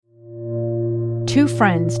Two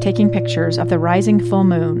friends taking pictures of the rising full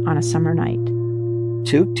moon on a summer night.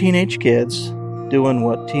 Two teenage kids doing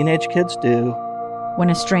what teenage kids do. When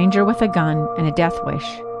a stranger with a gun and a death wish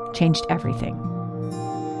changed everything.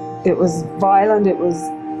 It was violent, it was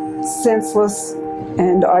senseless,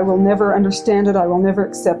 and I will never understand it, I will never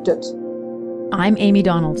accept it. I'm Amy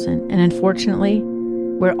Donaldson, and unfortunately,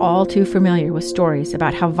 we're all too familiar with stories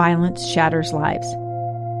about how violence shatters lives.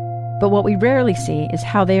 But what we rarely see is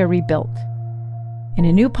how they are rebuilt. In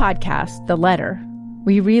a new podcast, The Letter,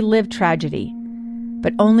 we relive tragedy,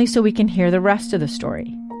 but only so we can hear the rest of the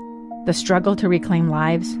story. The struggle to reclaim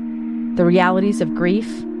lives, the realities of grief,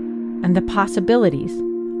 and the possibilities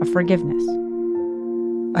of forgiveness.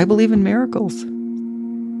 I believe in miracles.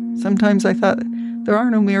 Sometimes I thought, there are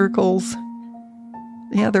no miracles.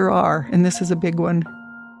 Yeah, there are, and this is a big one.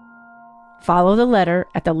 Follow The Letter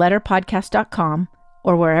at theletterpodcast.com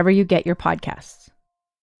or wherever you get your podcasts.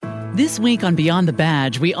 This week on Beyond the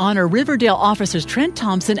Badge, we honor Riverdale officers Trent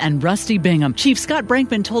Thompson and Rusty Bingham. Chief Scott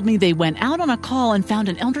Brankman told me they went out on a call and found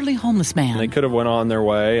an elderly homeless man. They could have went on their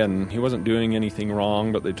way, and he wasn't doing anything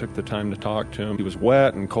wrong, but they took the time to talk to him. He was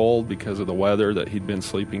wet and cold because of the weather that he'd been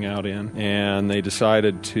sleeping out in, and they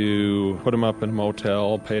decided to put him up in a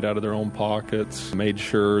motel, paid out of their own pockets, made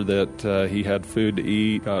sure that he had food to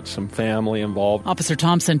eat, got some family involved. Officer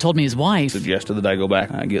Thompson told me his wife suggested that I go back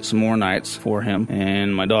and get some more nights for him,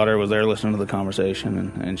 and my daughter was there listening to the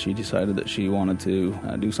conversation, and she decided that she wanted to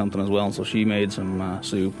do something as well, and so she made some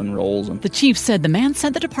soup and rolls. The chief said the man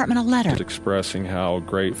sent the department a letter expressing how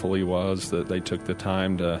grateful he was that they took the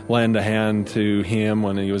time to lend a hand to him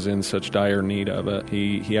when he was in such dire need of it.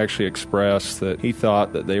 He actually expressed that he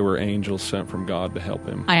thought that they were angels sent from God to help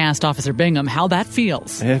him. I asked Officer Bingham how that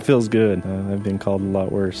feels. It feels good. I've been called a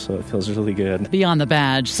lot worse, so it feels really good. Beyond the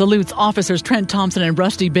Badge salutes officers Trent Thompson and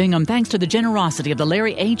Rusty Bingham thanks to the generosity of the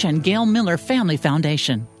Larry H. and Gail Miller Family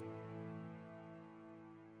Foundation.